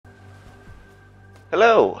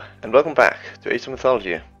Hello, and welcome back to Age of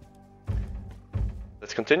Mythology.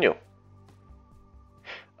 Let's continue.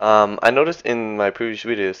 I noticed in my previous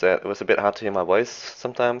videos that it was a bit hard to hear my voice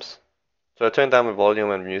sometimes, so I turned down my volume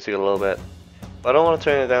and music a little bit. But I don't want to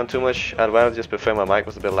turn it down too much. I'd rather just prefer my mic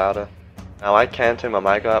was a bit louder. Now I can turn my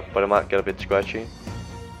mic up, but it might get a bit scratchy.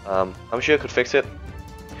 I'm sure I could fix it,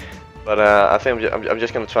 but I think I'm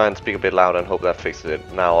just gonna try and speak a bit louder and hope that fixes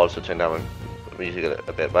it. Now I'll also turn down my music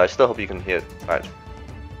a bit, but I still hope you can hear it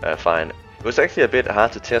fine. It was actually a bit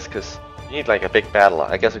hard to test because you need like a big battle.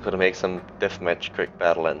 I guess I could have made some deathmatch quick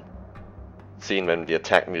battle and seen when the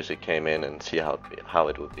attack music came in and see how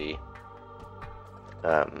it would be.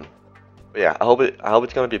 But yeah, I hope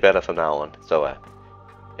it's gonna be better from now on. So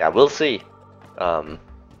yeah, we'll see. But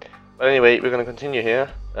anyway, we're gonna continue here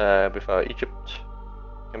with our Egypt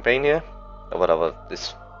campaign here, or whatever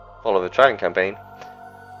this follow the Trident Campaign.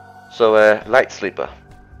 So Light Sleeper.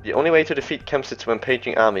 The only way to defeat Kemsit's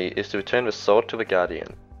rampaging army is to return the sword to the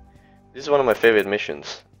Guardian. This is one of my favorite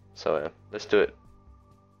missions, so let's do it.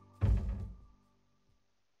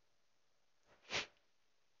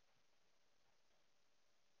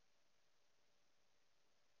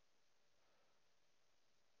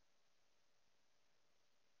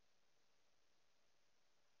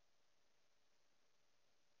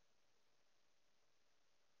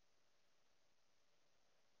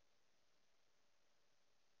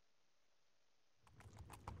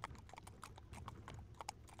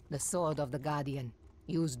 The sword of the Guardian,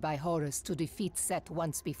 used by Horus to defeat Set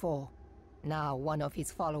once before. Now one of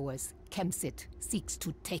his followers, Kemsit, seeks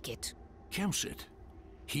to take it. Kemsit?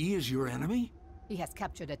 He is your enemy? He has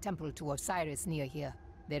captured a temple to Osiris near here.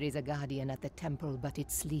 There is a Guardian at the temple, but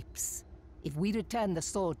it sleeps. If we return the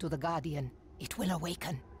sword to the Guardian, it will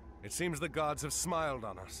awaken. It seems the gods have smiled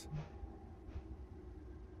on us.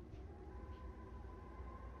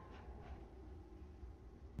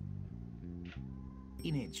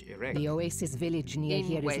 The Oasis village near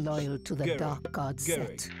here is loyal to the dark god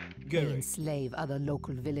Set. They enslave other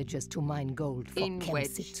local villagers to mine gold for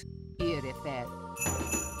Kemsit.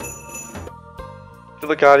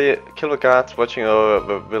 Kill the guards watching over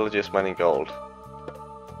the villagers mining gold.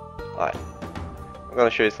 Alright. I'm gonna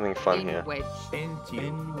show you something fun here. Let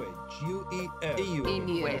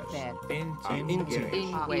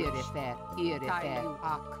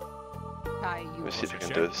me see if I can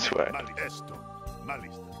do it this way.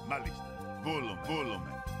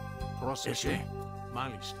 Πρόσεχε.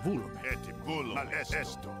 Μάλιστα.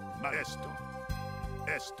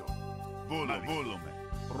 Βούλουμε.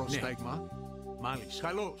 Πρόσταγμα. Μάλιστα.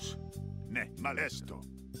 Καλώς. Ναι, μάλιστο.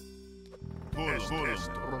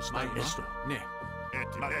 Πρόσταγμα. Ναι.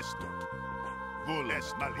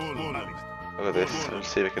 Look at this. Let's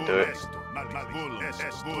see if we can do it.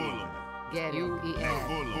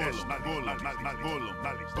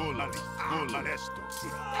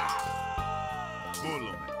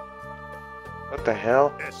 What the hell?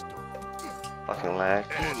 Fucking lag.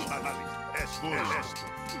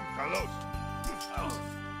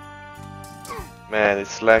 Man,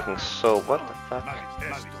 it's lagging so. What the fuck?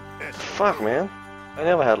 Fuck, man. I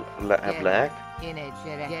never have lag.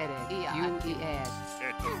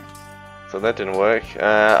 So that didn't work.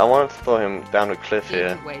 I wanted to throw him down the cliff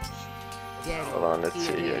here. Hold on, let's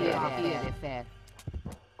see here.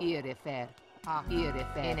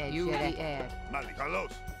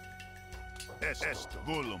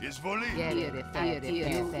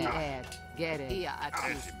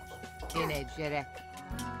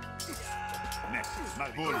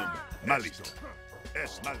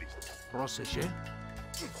 Πρόσεχε.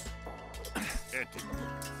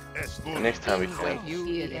 Next time we can.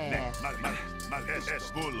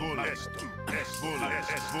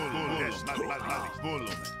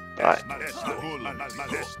 Alright.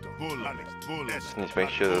 Just need to make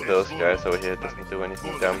sure that those guys over here doesn't do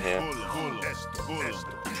anything down here.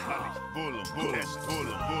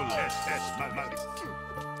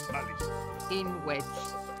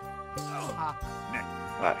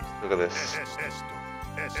 Alright, look at this.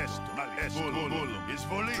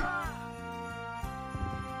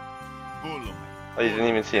 Oh, you didn't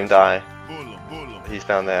even see him die. He's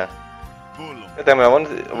down there. God damn it, I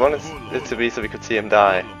wanted it to be so we could see him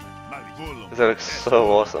die. Because that looks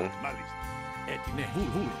so awesome.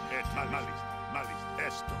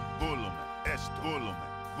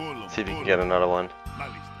 See if you can get another one.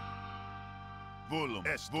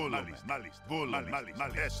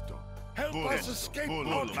 Help us escape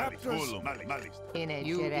our captors!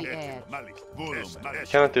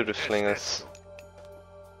 Cannot do the slingers.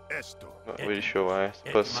 Not really sure why.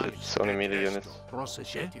 Plus it's only melee units.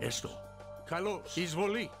 Πρόσεχε, έστω. Καλώς.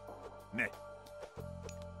 Εισβολή. Ναι.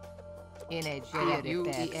 Ne.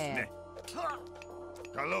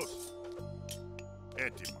 Kalos.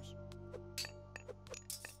 Etimos.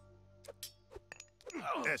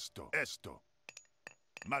 Esto.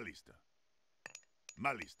 Malista.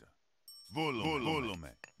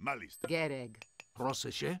 Volume. Malista. Gereg.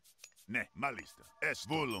 Πρόσεχε. Ne. Malista.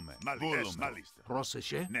 Volume. Malista.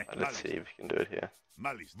 Πρόσεχε. Ne. Let's see if we can do it here.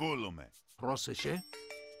 Malista. Volume. Πρόσεχε.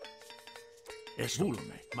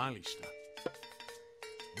 Βούλομαι. Μάλιστα.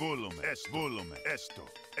 Volume.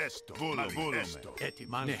 Esto. Volume. Έτοιμο.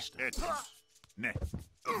 Μάλιστα. Etimos. Ne.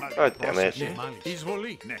 God damn it. Ναι. Μάλιστα.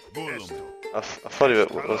 Εισβολή. Ne. Volume. I thought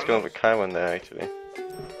it was going for Kaiwan there actually.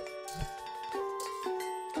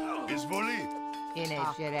 Isvoli. Ne.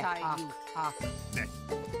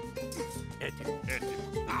 Έτοιμο.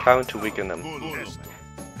 Kaiwan to weaken them. Volume.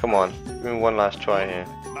 Come on, give me one last try here.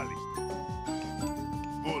 Malista.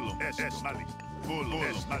 Volume. Malista. Volume.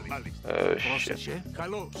 Malista. Oh shit. Πρόσεχε.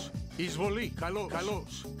 Καλώς. Εισβολή. Καλώς.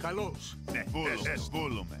 Ne.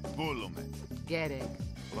 Volume. Gereg.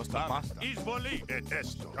 Isvoli.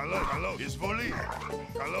 Esto. Kalos. Isvoli.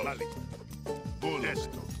 Kalos. Volume.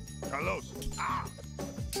 Esto. Kalos.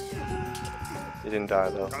 He didn't die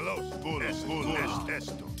though. Kalos. Volume.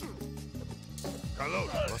 Esto. Kalos.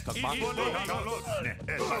 Isvoli. Kalos. Ne.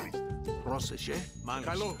 Malista. Πρόσεχε.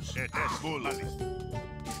 Καλώς. Malista.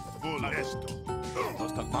 Volume. Esto.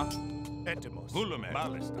 Έτοιμος. Volume.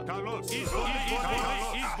 Malista. Kalos. Isvoli.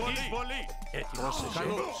 Πρόσεχε.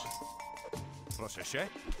 Καλώς.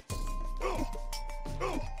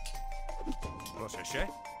 Πρόσεχε.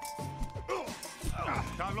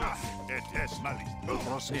 Καλώς. Μάλιστα.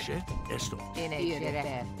 Πρόσεχε. Έστω.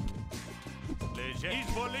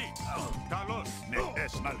 Εισβολή. Καλώς. Ναι.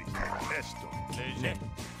 Μάλιστα. Έστω. Ναι.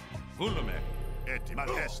 Βούλουμε. Έτοιμο.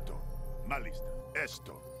 Έστω. Μάλιστα.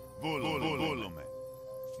 Έστω. Βούλουμε.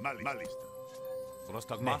 Μάλιστα.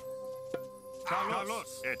 Πρόσταγμα. Καλώς.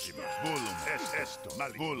 Έτοιμο. Βούλουμε. Έστω.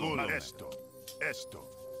 Μάλιστα. Έστω.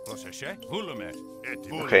 Πρόσεχε. Βούλουμε.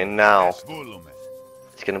 Έτοιμο. Okay, now Βούλουμε.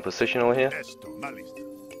 let's get in position over here. Έστω. Μάλιστα.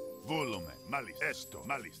 Βούλουμε. Μάλιστα. Έστω.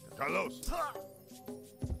 Μάλιστα. Καλώς.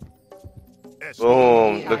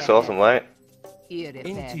 Boom! Looks awesome, right?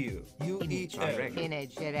 Into you. You each erect.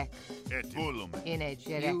 Βούλουμε.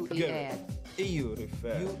 You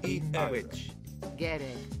refer. You eat which.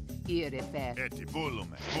 Έτοιμο.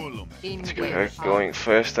 Βούλουμε. Βούλουμε. Let's get her going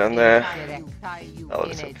first down there. That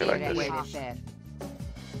would something like this.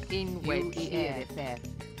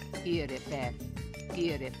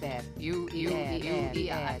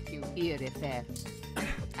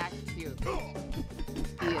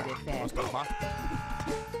 Πρόσταγμα.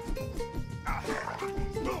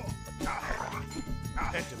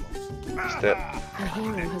 Έτοιμος. Step. A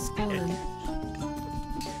hero has fallen.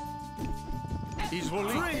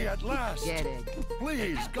 Εισβολή. Free at last.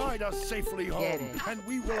 Please guide us safely home, Get it. and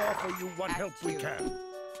we will offer you what help we can.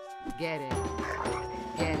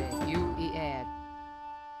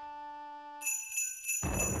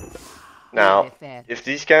 Now, if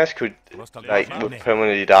these guys could would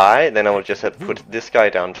permanently die, then I would just have put this guy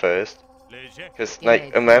down first. Because like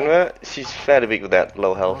Amanda, she's fairly weak with that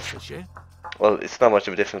low health. Πρόσεχε. Well, it's not much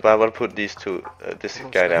of a difference, but I will put these two, this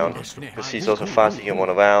guy down, because he's also fast, he can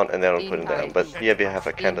run around, and then I'll put him down. But here we have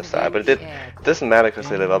a counter side, but it doesn't matter because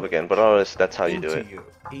they live up again, but otherwise that's how you do Into it. you.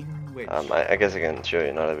 In which. I guess I can show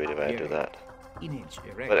you another video where I do that. In each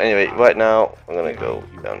erect. But anyway, right now, I'm gonna go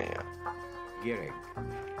down here. Gereg.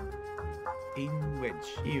 In which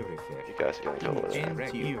you refer. You guys are gonna go over there.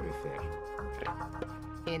 Into you refer.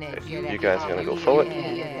 You guys are gonna go forward.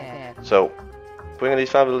 So, bringing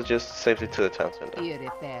these 5 villagers safely to the town center.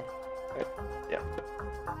 Yeah.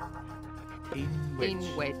 In which.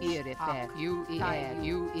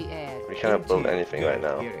 We cannot build anything right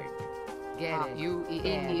now. Gereg.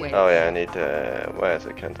 Oh yeah, I need, where is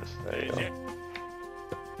the Cantus? There you go.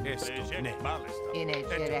 Έστω. Ναι.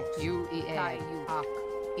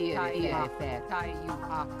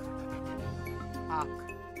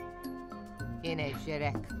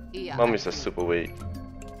 Mummies are super weak.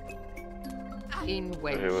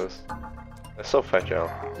 The heroes. They're so fragile.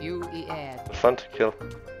 They're fun to kill.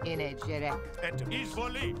 Έτοιμο.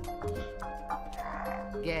 Εισβολή.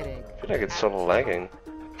 I feel like it's sort of lagging.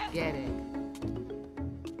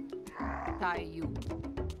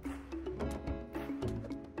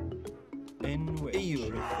 In which. You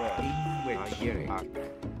refer. In which. Gereg.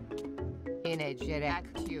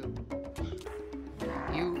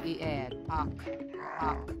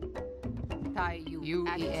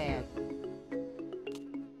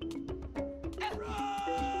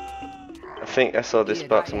 I think I saw this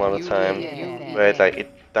box some other time where it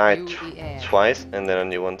died twice and then a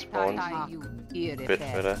new one spawned. A bit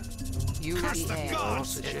further. UER.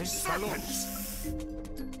 Proseče.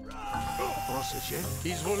 Proseče.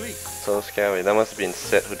 Izvoli. So scary. That must have been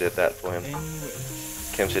Set who did that for him.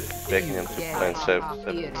 Kimsit begging him to play in servants.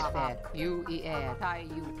 UER.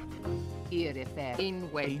 In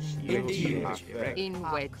wedge. In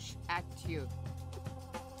wedge. At you.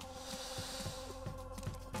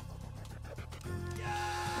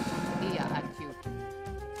 Here at you.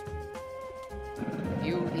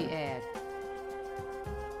 UER.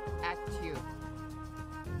 At you.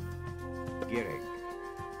 Gerek.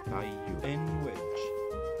 Tayu. Enwich.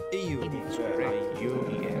 EU.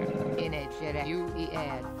 UER. In edge.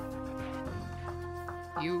 UER.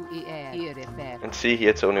 UER. Here And see here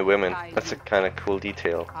it's only women. That's a kind of cool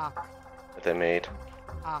detail Ak. that they made.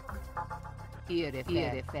 Ak. UER.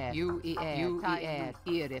 UER.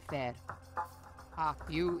 Here. Ak.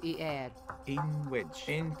 UER. Inwich.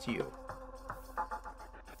 Entio.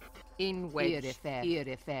 In wedge. Here.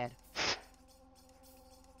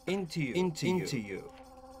 Into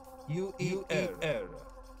UER.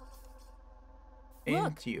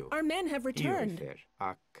 Look, our men have returned.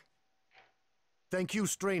 Ak. Thank you,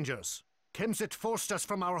 strangers. Kemsit forced us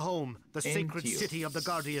from our home, the sacred you. city of the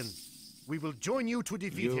Guardian. We will join you to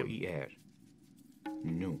defeat him. UER.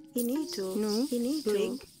 No. Inito. No.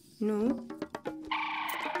 Inito. No.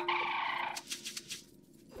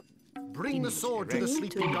 Bring the sword to the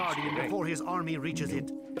sleeping Guardian before his army reaches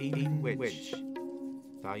it. Inwich.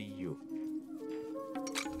 Tayu.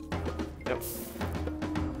 Yep.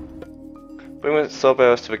 Bring the sword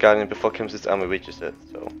bearers to the Guardian before Kimsit's army reaches it.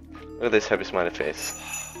 So, look at this happy smiley face.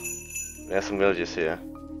 There's some villagers here.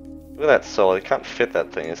 Look at that sword. It can't fit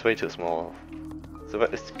that thing. It's way too small. So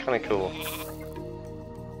it's kind of cool.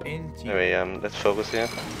 Anyway, let's focus here.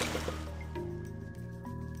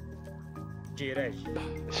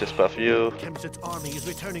 It's just buff you. Kemsit's army is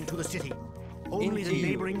returning to the city. Only the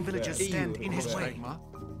neighboring villages stand in his way.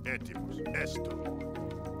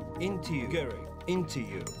 Into you. Into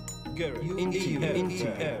you. Into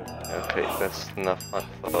Okay, that's enough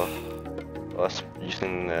for us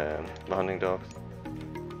using the hunting dogs.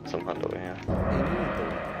 Some hunt over here.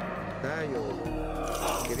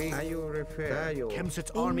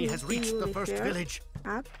 Kemsit's army has reached the first village.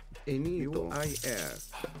 UER.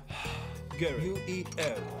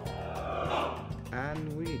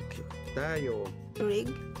 And weak. Tayo. Rig.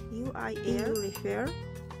 UIR. Refer.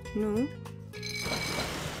 No.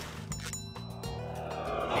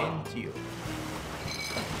 Entio.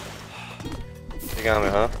 You got me,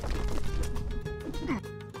 huh?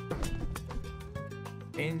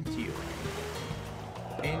 Entio.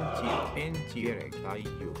 Erect.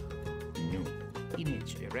 Tayo. No.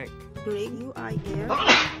 Image. Erect. Rig. UIR.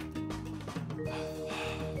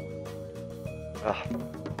 Ah,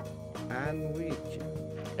 And weak.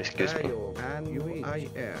 excuse me. Tayo. And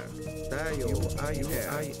UIR. Tayo.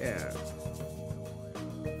 UIR.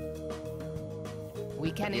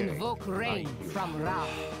 We can invoke rain from Ra.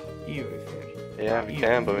 Yeah, we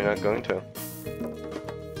can, but we're not going to.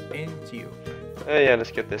 Entio. Oh yeah,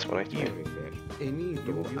 let's get this one actually.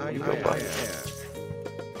 Enito. Go back.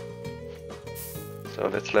 So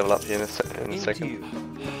let's level up here in a second. Okay,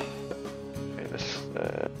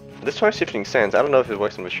 let's try shifting sands. I don't know if it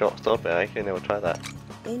works on the sword bear. I can never try that.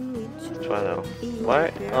 Let's try though.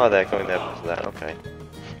 Why? Oh, they're going there because of that. Okay.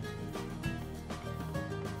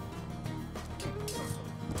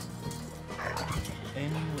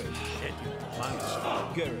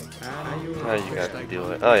 Oh, you guys can deal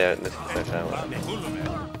with it. Oh yeah, let's get that out.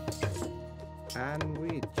 And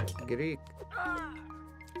weak. Greek.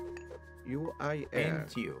 UIR.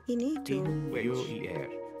 Entio. Inito. UER.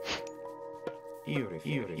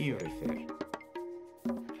 Refer.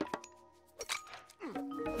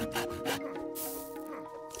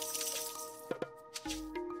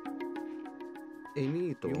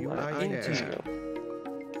 Enito. UIR.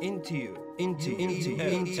 Into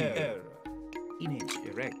Image.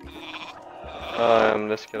 Erect.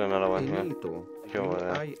 Let's get another one here. Enito. Go over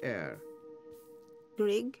there. UIR.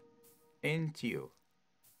 Rig. Entio.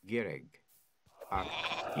 Gereg.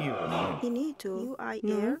 Inito.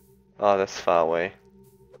 UIR. Oh, that's far away.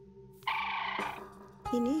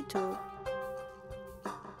 Inito.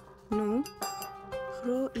 No.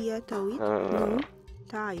 Hro ia tawit. No.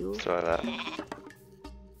 Tayo. Let's try that.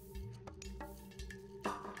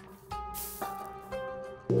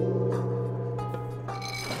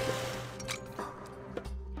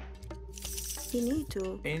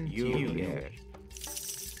 Inito. NUER.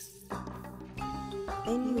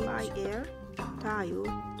 NUIR. Tayo.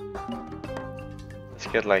 Let's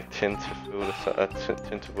get like tin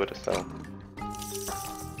to wood or stone.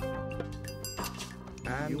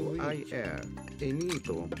 And UIR.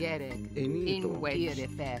 Enito. Gerek. Enito. In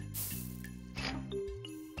Irifer.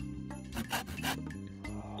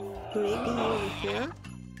 Greg, EU refer.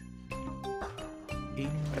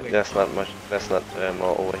 That's not much. That's not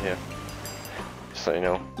all over here. Just so you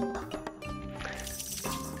know.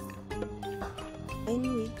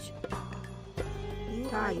 Enwich.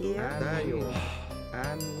 Tire. Tayo.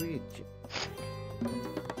 Anwich.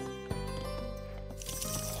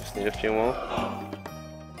 Just need a few more.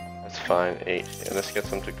 That's fine. 8. Yeah, let's get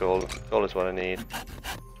some to gold. Gold is what I need.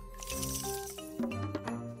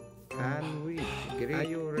 Anwich.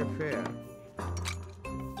 Ayo refer.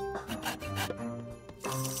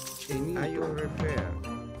 Ayo refer.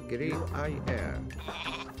 Great IR.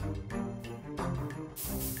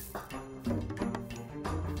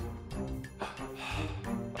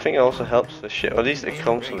 I think it also helps the ship. At least it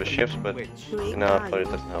comes with the ships, but Great now it Tire.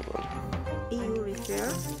 doesn't help them. EU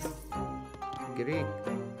refer. Greek.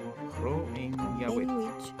 Growing Yawit.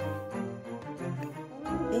 Enwich.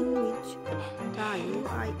 Enwich. Tayo.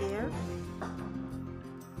 IR.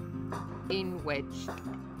 In Wedge.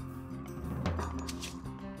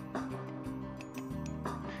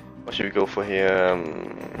 What should we go for here?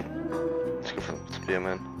 Let's go for the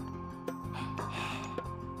spearman.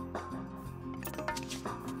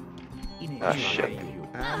 Ah, shit.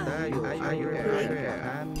 Tayo. Ayo refer.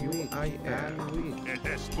 Anwich. Anwich.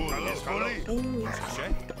 Enwich.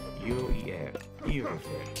 UER.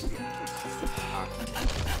 Irifer.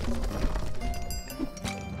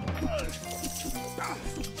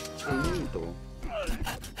 Enito.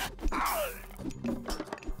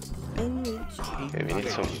 Enwich. Okay, we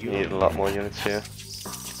need a lot more units here.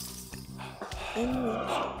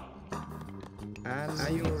 Enwich.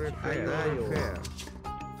 Ayo refer.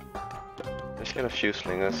 Let's get a few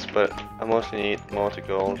slingers, but I mostly need more to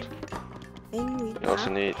gold. Enwich. I also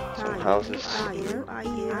need some Tayo. houses. IR.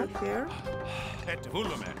 IR refer.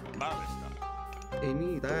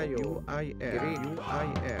 Enito. Tayo. IR.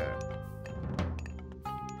 UIR.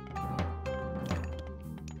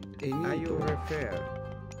 Ayo refer.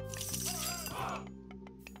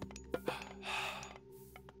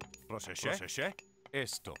 Proceshe.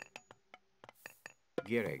 Esto.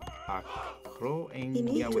 Gerek. Ak. Growing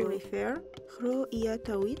Ini to Yawit. refer. Hro ia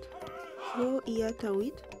tawit. Hro ia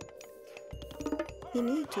tawit.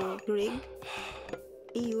 Ini to Greg.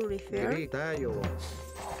 EU refer. Greek. Tayo.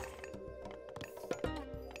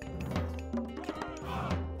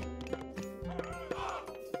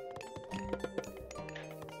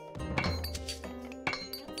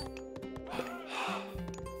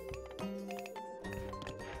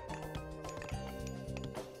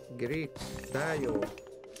 Greek. Tayo.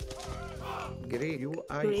 Greek.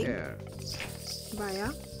 UIR. Vaya.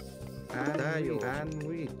 Tayo.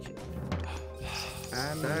 Anwich.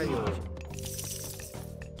 Tayo.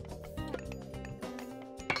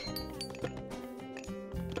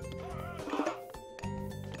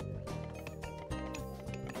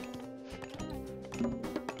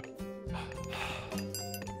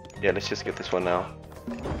 Yeah, let's just get this one now.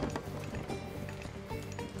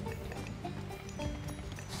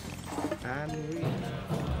 Anwich.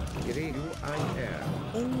 Greek. UIR.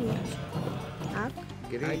 Enwich. Ak.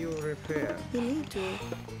 Greek. Ayo refer. Ini to.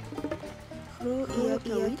 Hro ia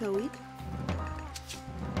tawit.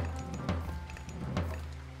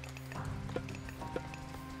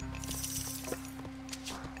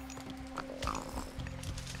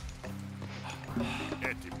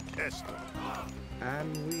 Esto.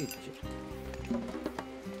 Anwich.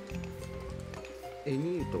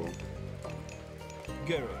 Enito.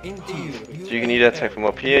 So you can either attack from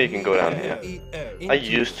up here, you can go down here. I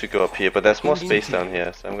used to go up here, but there's more space down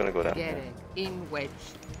here, so I'm gonna go down. Gerek. In Wedge.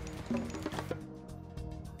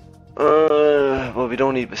 Well, we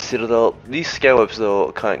don't need the citadel. These scallops though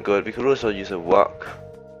are kind of good. We could also use a rock.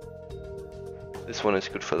 This one is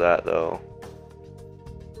good for that though.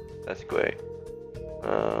 That's great.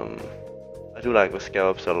 I do like the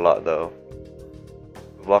scallops a lot though.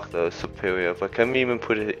 Rock though is superior, but can we even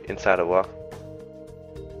put it inside a rock?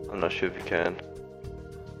 I'm not sure if you can.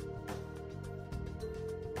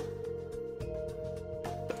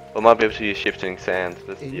 I might be able to use shifting sand.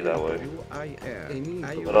 Let's do that way.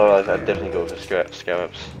 UIR. But alright, I'd definitely go with the scarabs.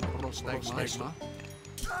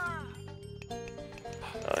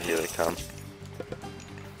 Here they come.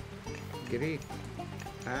 Greek.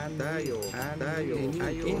 Tayo.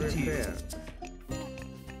 Ayo refer.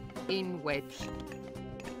 In Wedge.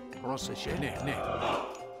 Proceshe. Ne.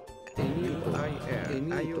 UIR.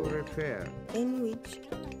 Ayo refer. Enwich.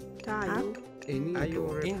 Tayo. Ayo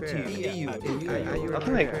refer. I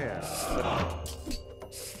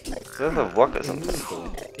think There's a walk or something.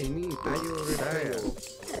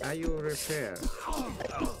 Are you repair?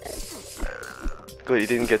 Good, you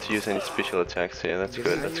didn't get to use any special attacks here. That's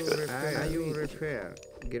good, that's good. Are you repair?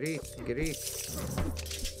 Greek.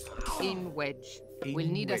 In wedge. In We'll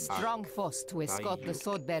need a wedge. strong force to escort the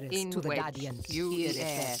sword bearers In to the wedge. Guardian. You Here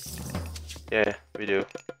air. Yeah, we do.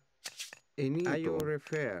 Are you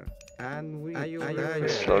repair? And we. Are you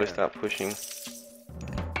Let's slowly start pushing.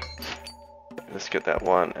 Let's get that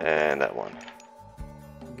one and that one.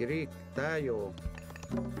 Greek. Tayo.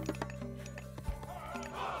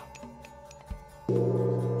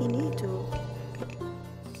 Inito.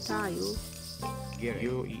 Tayo.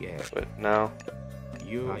 UER. But now,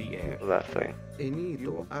 UER. that thing.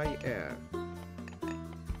 Inito. IR.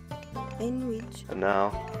 In which And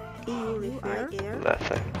now, EU repair. that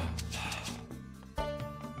thing.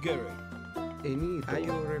 Gary. Inito. Are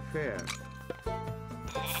you repair?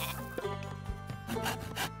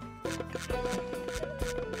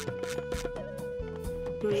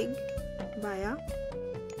 Rig. Via.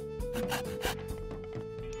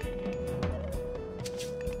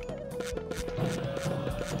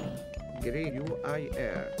 Greek.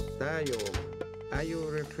 UIR. Tayo. Are you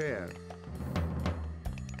repair?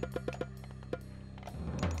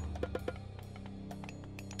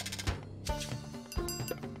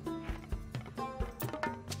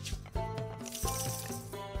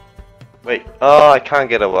 Wait, oh, I can't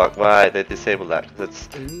get a walk. Why? They disabled that. That's.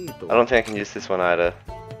 Inito. I don't think I can use this one either.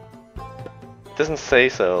 It doesn't say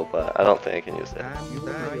so, but I don't think I can use it. And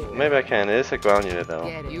tayo. Maybe I can. It is a ground unit though.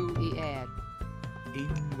 Get it. You air. In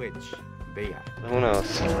which? Bea. Who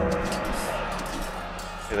knows? Okay,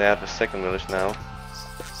 they have a second village now.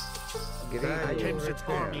 Greek. Are you Kemsit's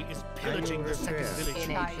repair? army is pillaging the second village.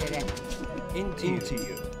 In a Into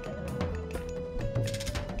you.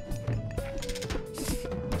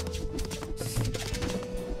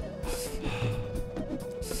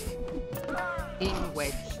 In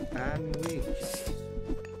wedge. And which?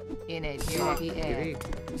 In a you air. Greek.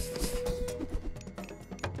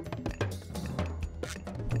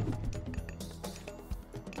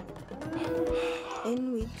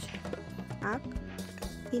 In which Ak.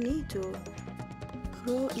 Inito.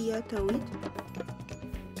 Kro iya tawid.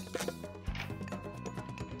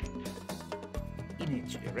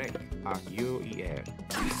 Inich. Rek. UER.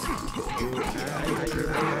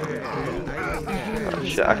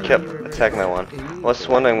 Shit, I kept attacking that one. I was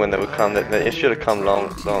wondering when they would come. They should have come long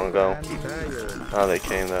ago. And tayo. Oh, they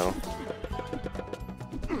came though.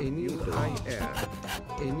 Inito. IR.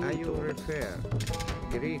 Are you repair?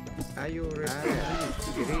 Greek. Are you repair?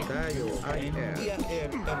 Greek. Tayo. IR.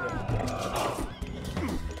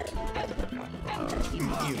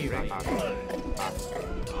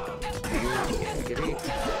 Greek.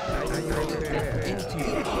 Are you repair?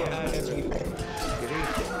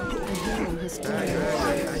 A hero has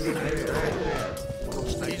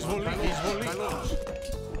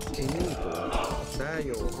Inito.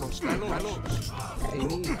 Tayo.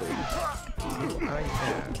 Inito.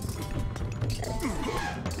 IR.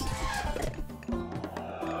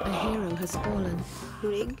 A hero has fallen.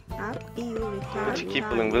 Rig. Ak. EU repair. But you keep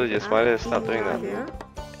pulling villages, why did they stop doing that?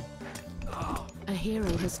 A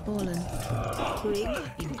hero has fallen. Rig.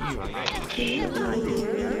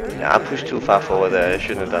 Yeah, I pushed too far forward there. I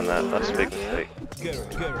shouldn't have done that. That's a big mistake.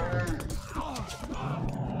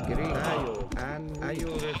 Greek. Tayo. And are you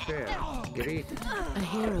repair? Greek. A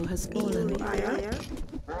hero has fallen.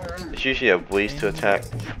 It's usually a waste to attack.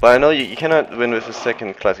 But I know you cannot win with a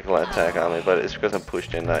second classical attack army, but it's because I'm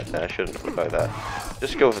pushed in like that. I shouldn't have like that.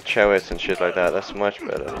 Just go for chariots and shit like that. That's much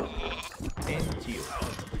better. Into you.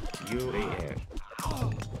 UAR.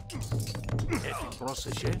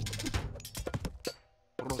 Πρόσεχε.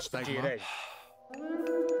 Πρόσταγμα.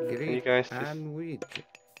 Greek. you guys just- And which?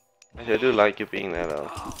 Actually, I do like you being there though.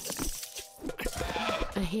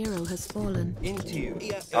 A hero has fallen. Into you.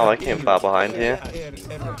 Oh, I came far behind here.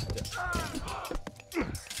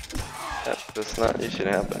 That does not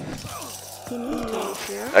usually happen.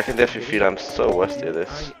 I can definitely feel I'm so rusty at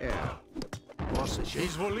this. IR. Πρόσεχε.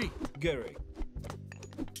 Εισβολή. Gary.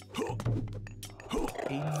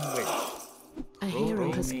 In which? A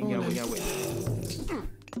hero has fallen.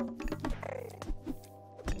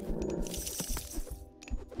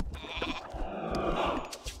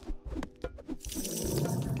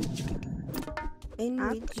 In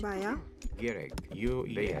which Via. Gerek.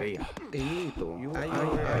 UER. Inito. Are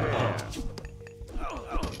you repair?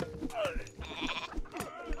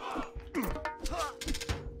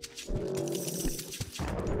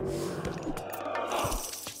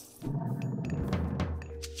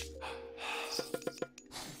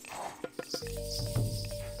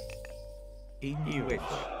 In which?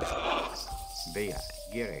 Bea,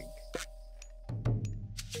 Gereg.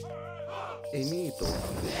 Enito.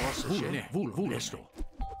 Procession. Vul. Esto.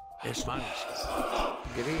 Esmanis.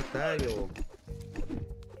 Gritayo.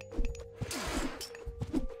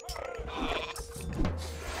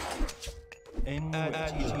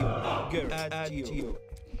 Addio.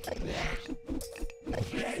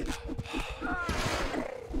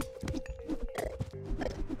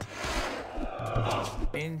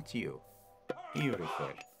 Entio. Io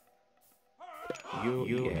refer. You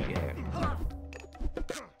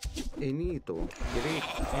Enito. Greek.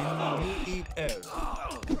 N-U-E-L.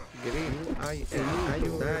 Greek.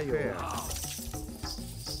 Ayudayo.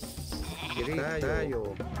 Gritayo.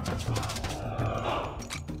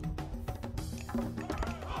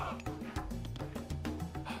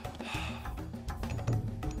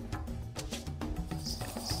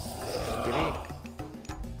 Greek.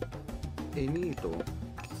 Enito.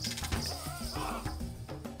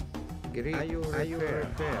 Greek. Ayo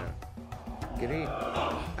refer. Greek.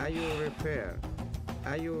 Ayo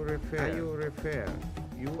refer.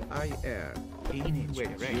 UIR. In which?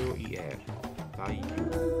 U-E-R.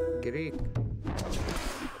 Greek.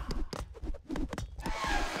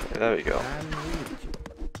 There we go. And which.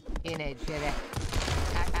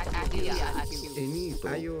 Enito.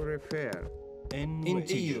 Ayo refer.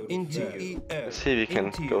 N-U-E-L. Let's see if we can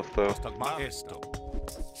go through. Stagma esto.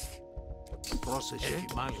 Procession.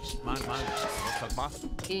 Malus. Stagma.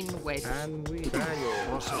 In which? And which.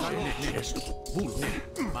 Procession. Esto. Vul.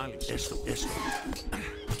 Malus. Esto.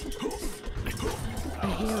 A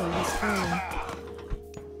hero has fallen.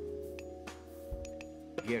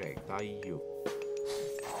 Gereg, Tayu.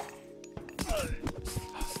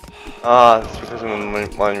 Ah, it's because of the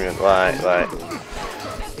monument. Right.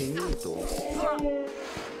 Enito.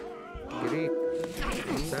 Greek.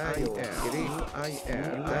 Dayo. Greek. IR.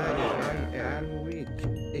 Dayo. And which.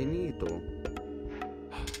 Enito.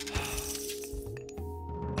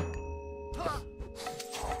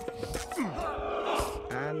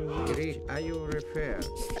 And Greek. Ayo refer.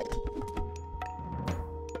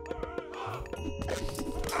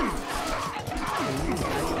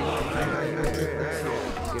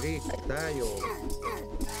 Greek. Dayo.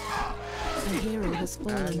 A hero has And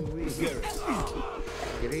fallen. which.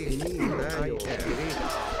 Greek. Dayo. Greek.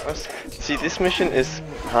 See, this mission is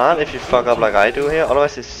hard if you fuck up like I do here.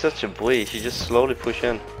 Otherwise, it's such a breeze. You just slowly push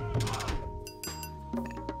in.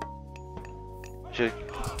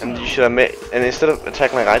 You should have made, and instead of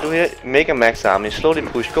attacking like I do here, make a max army. Slowly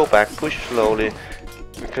push, go back, push slowly.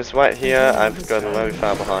 Because right here, I've gotten very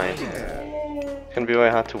far behind. It's gonna be very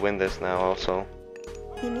hard to win this now, also.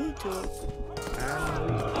 Enito.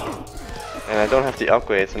 And I don't have the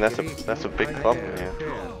upgrades, and that's a big problem here.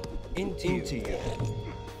 Into you.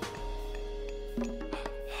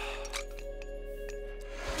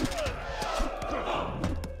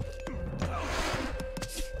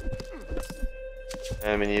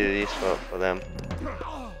 And we need these for them.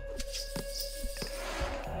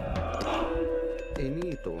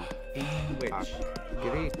 Enito. In which?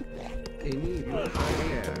 Greek. Enito.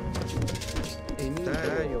 Enito.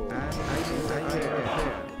 Dayo. And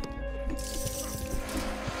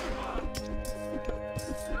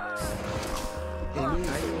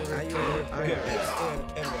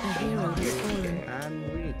A hero has fallen. and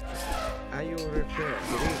which. Ayo refer.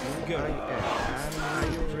 Greek. And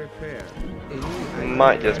ayo refer.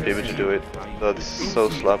 Might just be able to do it, though this is so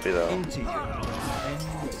sloppy though. Into you.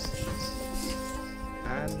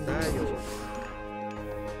 And Dayo.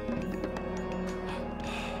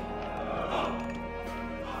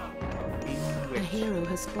 A hero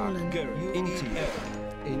has fallen. Into you.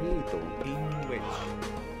 Enito. In which?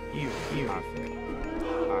 You.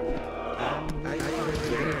 And ayo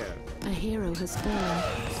refer. A hero has fallen.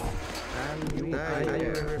 And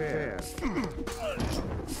ayo refer.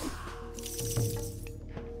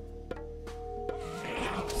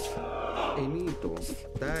 Enito.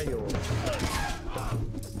 Dayo.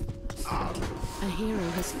 A hero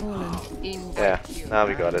has fallen. Yeah, now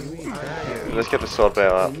we got it. Let's get the sword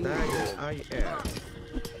bearer up. Dayo. IR.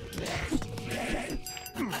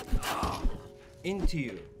 Into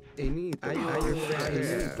you. Enito. Ayo refer.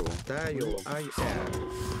 Enito. Dayo. IR.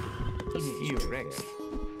 You Rex.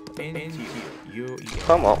 Into you.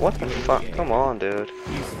 Come on, what the fuck? Come on, dude.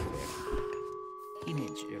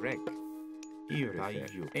 Image Rex. You.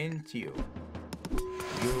 Into you.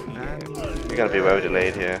 We're gonna be very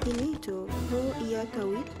delayed here. Enito. Ho ia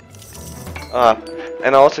tawid. Ah,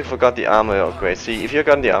 and I also forgot the armor upgrade. See, if you've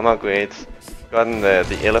gotten the armor upgrades, gotten the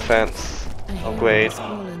elephants A hero upgrade, has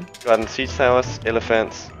fallen. gotten siege towers,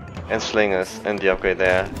 elephants, and slingers, and the upgrade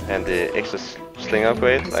there, and the extra sling A hero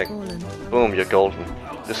upgrade, has like fallen. Boom, you're golden.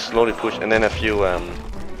 Just slowly push, and then a few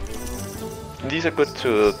these are good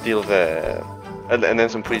to deal the and then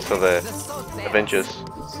some priests for the Avengers.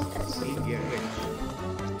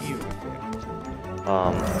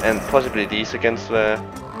 And possibly these against the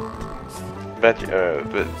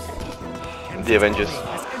Avengers.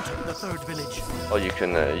 The third village. Or you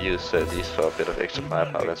can use these for a bit of extra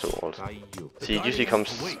firepower and so on. See, it usually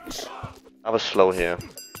comes. I was slow here.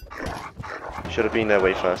 Should have been there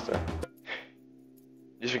way faster.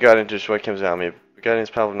 Use the Guardian to destroy Kim's army. The Guardian is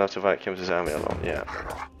powerful enough to fight Kim's army alone. Yeah,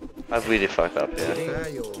 I've really fucked up here.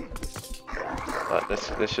 But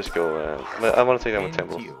let's just go. I want to take down the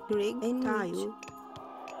temple. Rig tayo.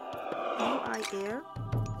 I air.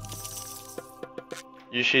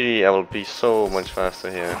 Usually I will be so much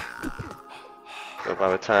faster here. So by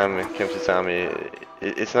the time Kim's army,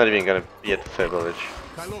 it's not even gonna be at the third village.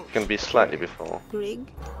 It's gonna be slightly before.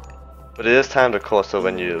 Rig. But it is timed of course, so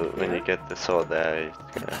when you get the sword there,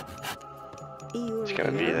 it's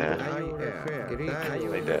gonna be there.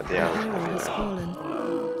 Like that, the A armor's hero gonna be has there. fallen.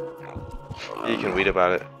 You can read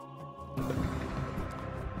about it.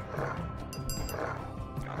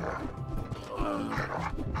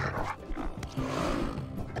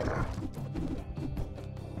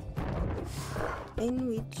 In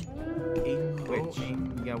which.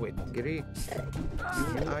 Greek.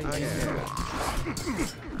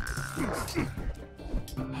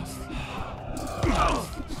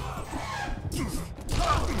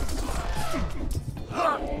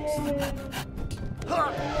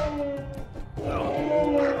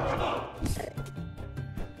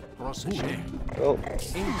 Πρόσεχε. Oh,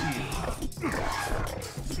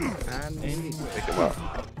 And pick him up.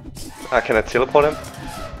 Ah, can I teleport him?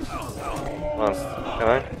 Come on, can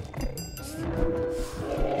I?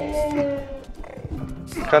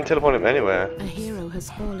 Can't teleport him anywhere. A hero has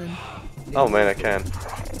fallen. Oh man, I can.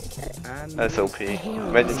 and That's OP.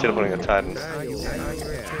 Imagine teleporting a Titan.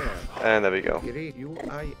 And there we go. Greek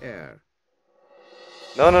UIR.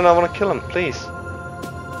 No, I want to kill him, please.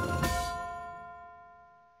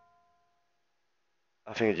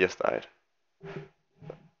 I think it just died.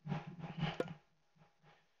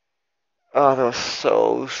 Oh, that was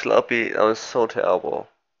so sloppy. That was so terrible.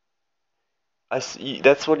 I see.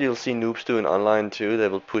 That's what you'll see noobs do in online too. They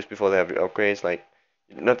will push before they have the upgrades. Like,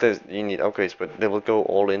 not that you need upgrades, but they will go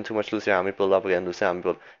all in too much, lose the army, build up again, lose the army,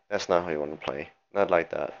 build. That's not how you want to play. Not like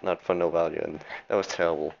that. Not for no value. And that was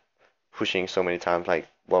terrible. Pushing so many times, like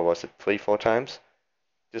what was it, 3-4 times?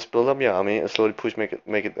 Just build up your army and slowly push, make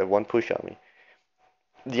it a one push army.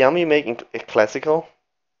 The army making it classical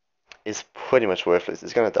is pretty much worthless.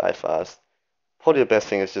 It's gonna die fast. Probably the best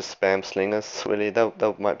thing is just spam slingers. Really,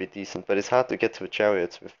 that might be decent, but it's hard to get to the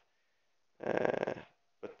chariots with.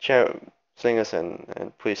 Slingers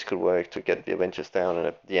and priests could work to get the Avengers down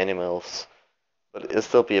and the animals, but it'll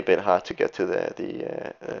still be a bit hard to get to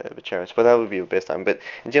the chariots. But that would be the best time. But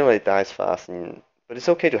in general, it dies fast, but it's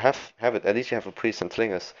okay to have it. At least you have a priest and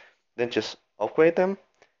slingers. Then just upgrade them,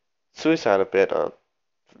 suicide a bit, or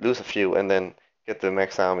lose a few, and then get the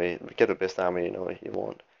max army, get the best army you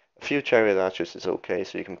want. A few chariot archers is okay,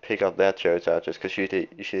 so you can pick up their chariot archers because usually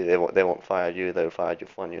they won't fire at you, they'll fire at your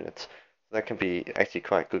front units. So that can be actually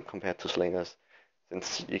quite good compared to slingers,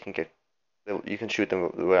 since you can shoot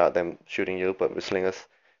them without them shooting you, but with slingers,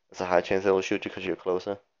 there's a high chance they will shoot you because you're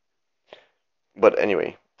closer. But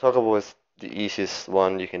anyway, Toggle is the easiest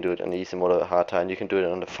one. You can do it on easy mode or hard time. You can do it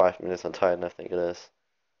under 5 minutes on Titan, I think it is.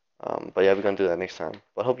 But yeah, we're gonna do that next time.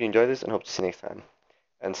 But hope you enjoyed this and hope to see you next time.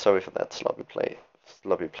 And sorry for that sloppy play.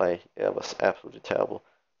 Yeah, it was absolutely terrible.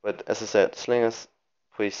 But as I said, slingers,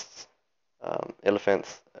 priests,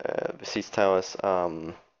 elephants, besiege towers,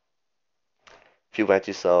 few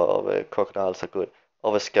wedges or crocodiles are good.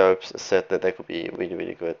 Other scarabs said that they could be really,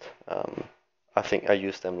 really good. I think I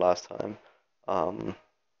used them last time. And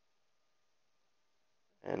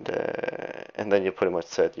then you're pretty much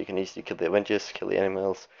set. You can easily kill the Avengers, kill the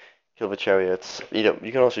animals, kill the chariots. You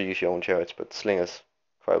can also use your own chariots, but slingers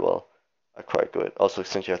are quite good. Also,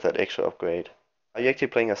 since you have that extra upgrade. Are you actually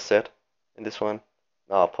playing a set in this one?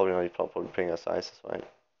 No, probably not. You're probably playing as Isis, right?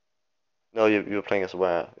 No, you're playing as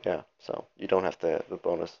Were, yeah. So you don't have the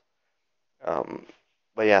bonus.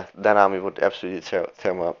 But yeah, that army would absolutely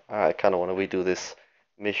tear me up. I kind of want to redo this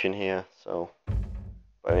mission here. So,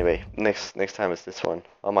 but anyway, next time is this one.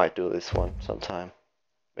 I might do this one sometime.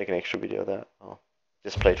 Make an extra video of that. I'll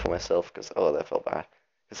just play it for myself because that felt bad.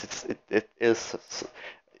 Because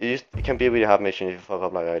it can be a really hard mission if you fuck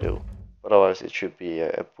up like I do. But otherwise, it should be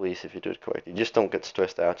a breeze if you do it correctly. Just don't get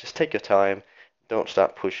stressed out. Just take your time. Don't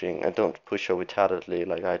start pushing, and don't push so retardedly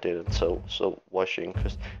like I did, and so washing.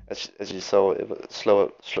 Because as you saw, it was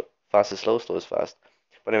fast is slow, slow is fast.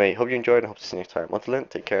 But anyway, hope you enjoyed and hope to see you next time. Until then,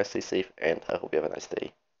 take care, stay safe, and I hope you have a nice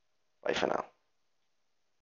day. Bye for now.